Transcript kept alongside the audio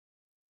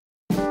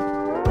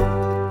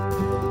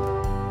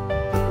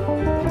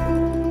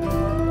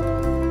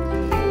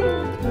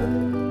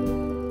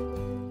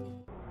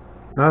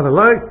Now the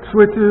light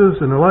switches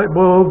and the light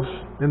bulbs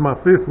in my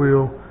fifth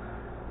wheel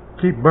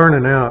keep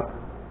burning out.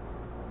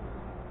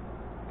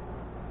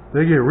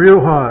 They get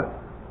real hot,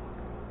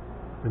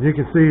 and you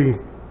can see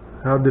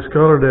how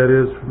discolored that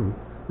is from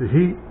the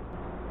heat.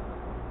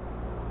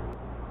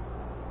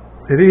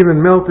 It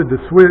even melted the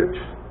switch.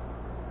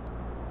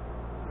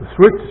 The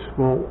switch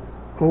won't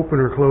open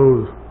or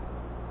close.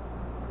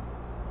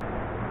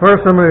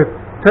 First I'm going to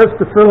test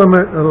the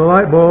filament of the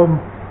light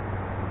bulb.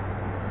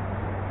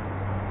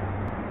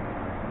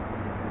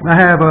 I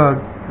have a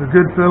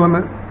good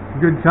filament,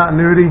 good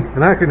continuity,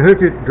 and I can hook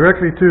it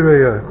directly to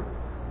a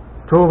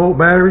 12-volt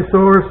battery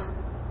source,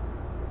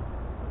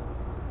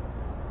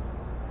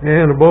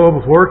 and the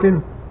bulb is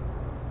working.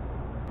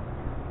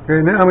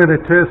 Okay, now I'm going to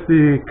test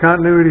the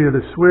continuity of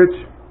the switch.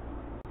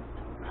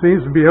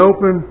 Seems to be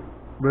open,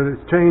 but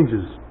it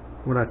changes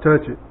when I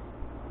touch it.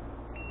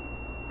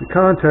 The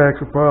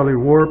contacts are probably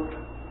warped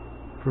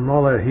from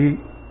all that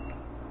heat.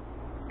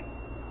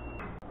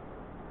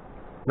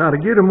 Now to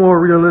get a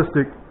more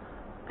realistic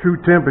true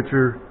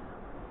temperature,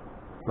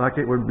 like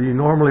it would be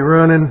normally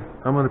running,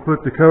 I'm going to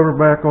put the cover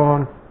back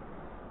on,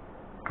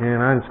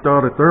 and I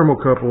installed a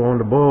thermocouple on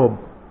the bulb.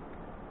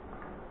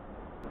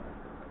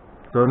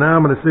 So now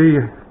I'm going to see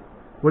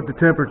what the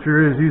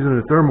temperature is using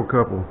the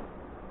thermocouple.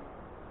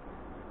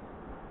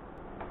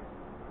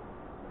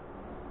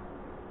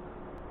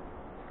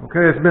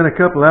 Okay, it's been a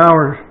couple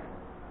hours.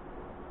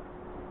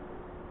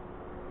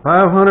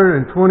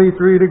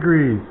 523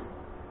 degrees.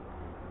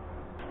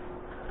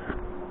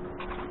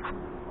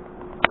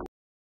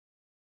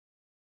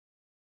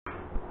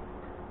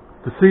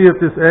 To see if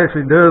this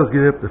actually does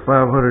get up to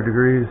 500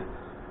 degrees,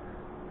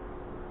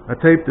 I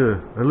taped a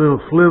little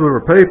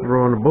sliver of paper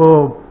on the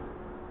bulb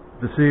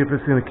to see if it's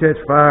going to catch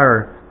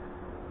fire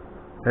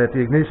at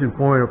the ignition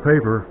point of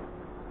paper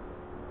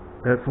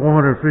at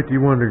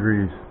 451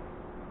 degrees.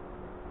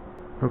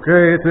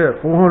 Okay, it's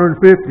at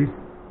 450.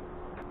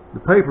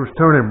 The paper's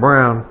turning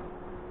brown.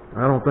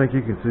 I don't think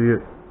you can see it.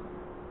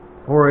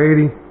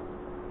 480.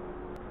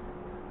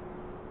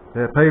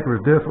 That paper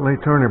is definitely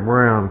turning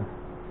brown.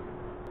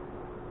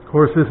 Of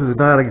course, this is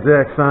not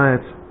exact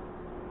science.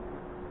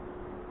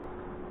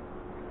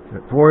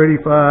 At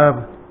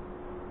 485,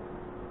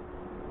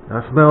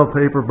 I smell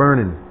paper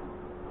burning.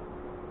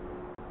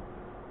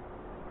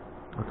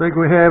 I think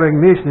we have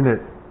ignition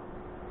at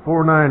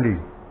 490.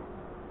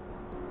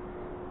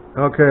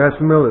 Okay, I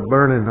smell it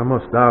burning. I'm going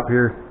to stop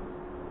here.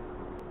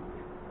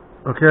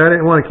 Okay, I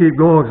didn't want to keep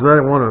going because I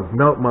didn't want to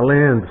melt my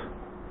lens.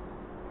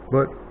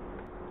 But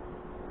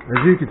as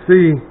you can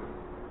see,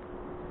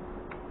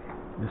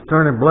 it's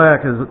turning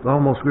black as it's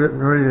almost getting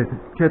ready to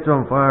catch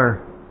on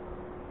fire.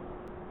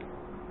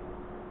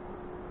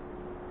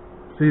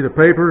 See, the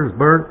paper is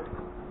burnt.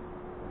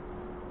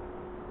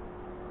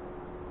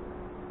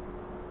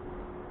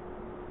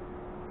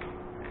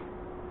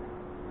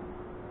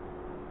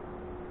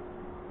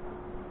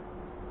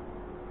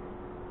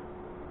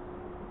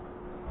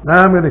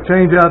 Now I'm going to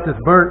change out this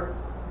burnt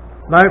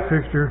light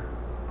fixture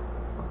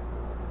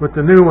with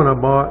the new one I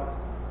bought.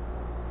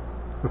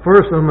 But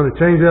first I'm going to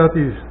change out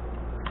these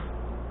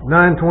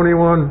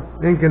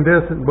 921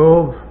 incandescent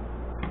bulbs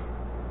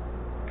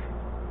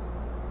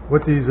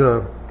with these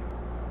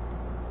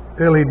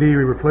LED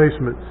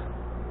replacements.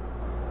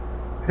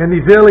 And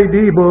these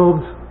LED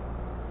bulbs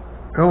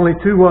are only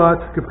 2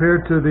 watts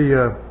compared to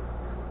the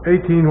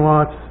 18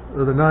 watts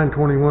of the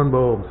 921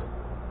 bulbs.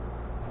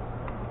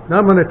 Now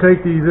I'm going to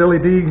take these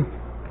LED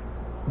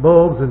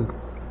bulbs and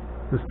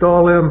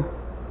install them,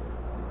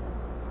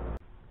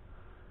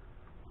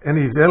 and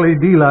these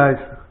LED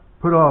lights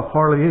put off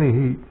hardly any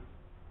heat.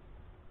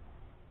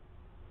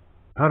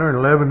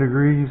 111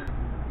 degrees.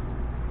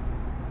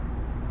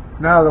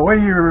 Now the way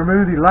you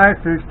remove the light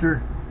fixture,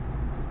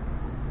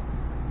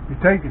 you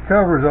take the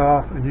covers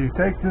off and you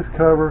take this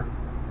cover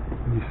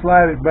and you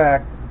slide it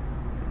back,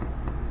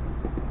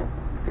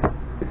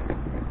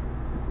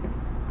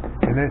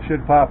 and it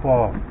should pop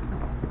off.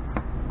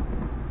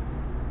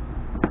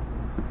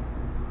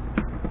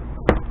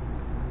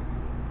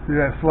 See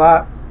that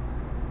slot?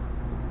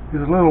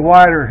 It's a little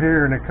wider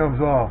here and it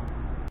comes off.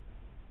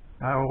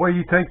 Now the way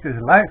you take the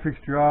light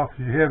fixture off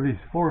is you have these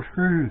 4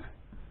 screws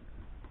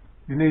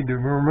you need to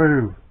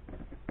remove.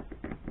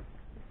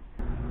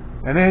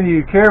 And then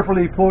you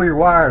carefully pull your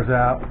wires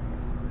out.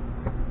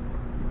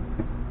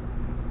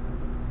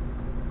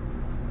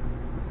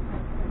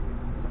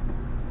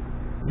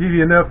 Give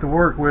you enough to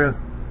work with.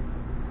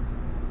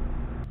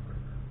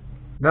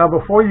 Now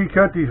before you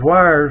cut these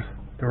wires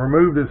to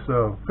remove this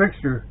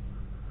fixture,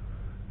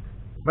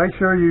 make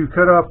sure you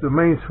cut off the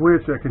main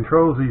switch that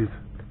controls these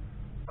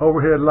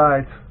overhead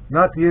lights,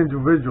 not the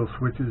individual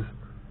switches,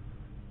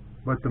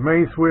 but the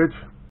main switch.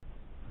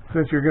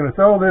 Since you're going to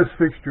throw this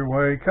fixture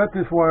away, cut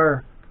this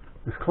wire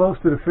as close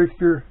to the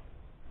fixture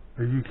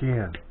as you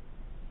can.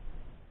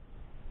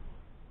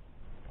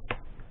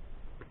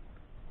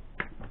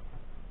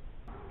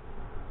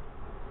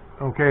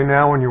 Okay,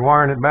 now when you're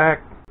wiring it back,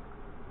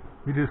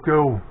 you just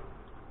go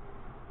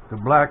the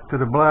black to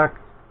the black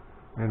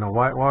and the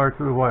white wire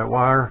to the white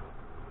wire.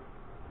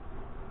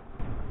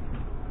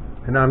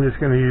 And I'm just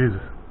going to use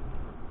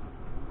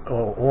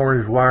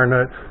orange wire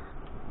nuts.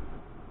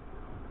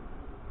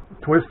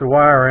 Twist the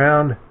wire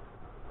around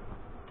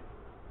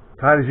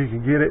tight as you can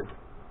get it.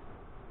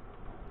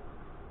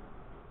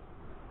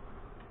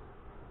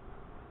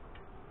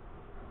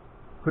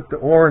 Put the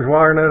orange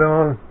wire nut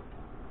on,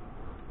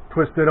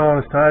 twist it on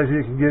as tight as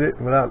you can get it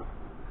without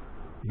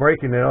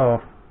breaking it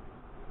off.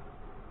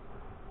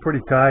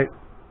 Pretty tight.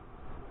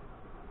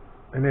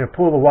 And then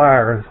pull the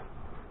wires.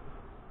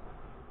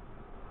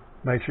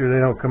 Make sure they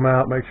don't come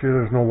out, make sure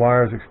there's no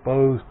wires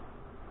exposed.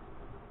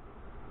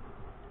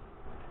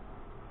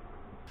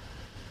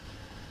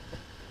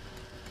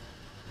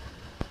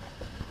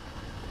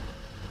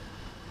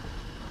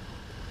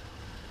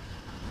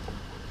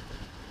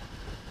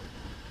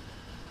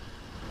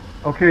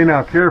 Okay,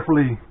 now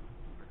carefully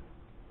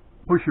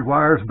push your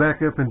wires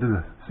back up into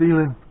the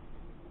ceiling.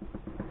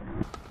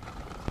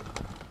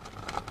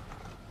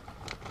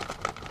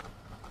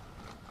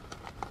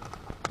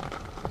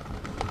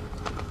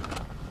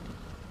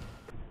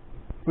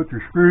 Put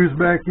your screws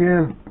back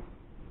in.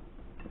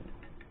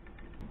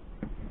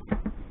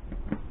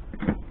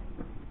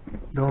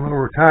 Don't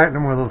over tighten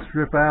them or they'll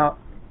strip out.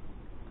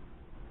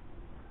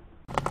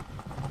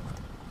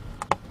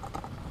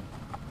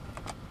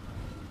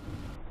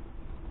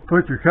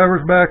 Put your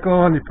covers back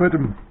on. You put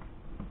them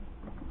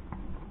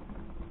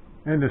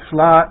in the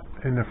slot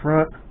in the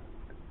front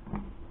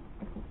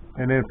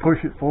and then push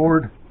it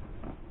forward.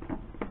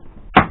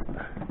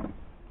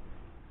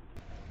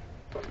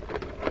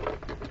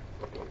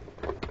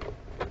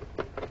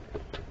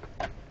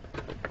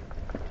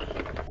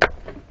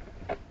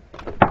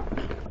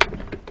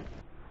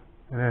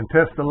 And then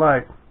test the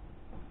light.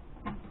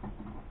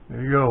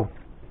 There you go.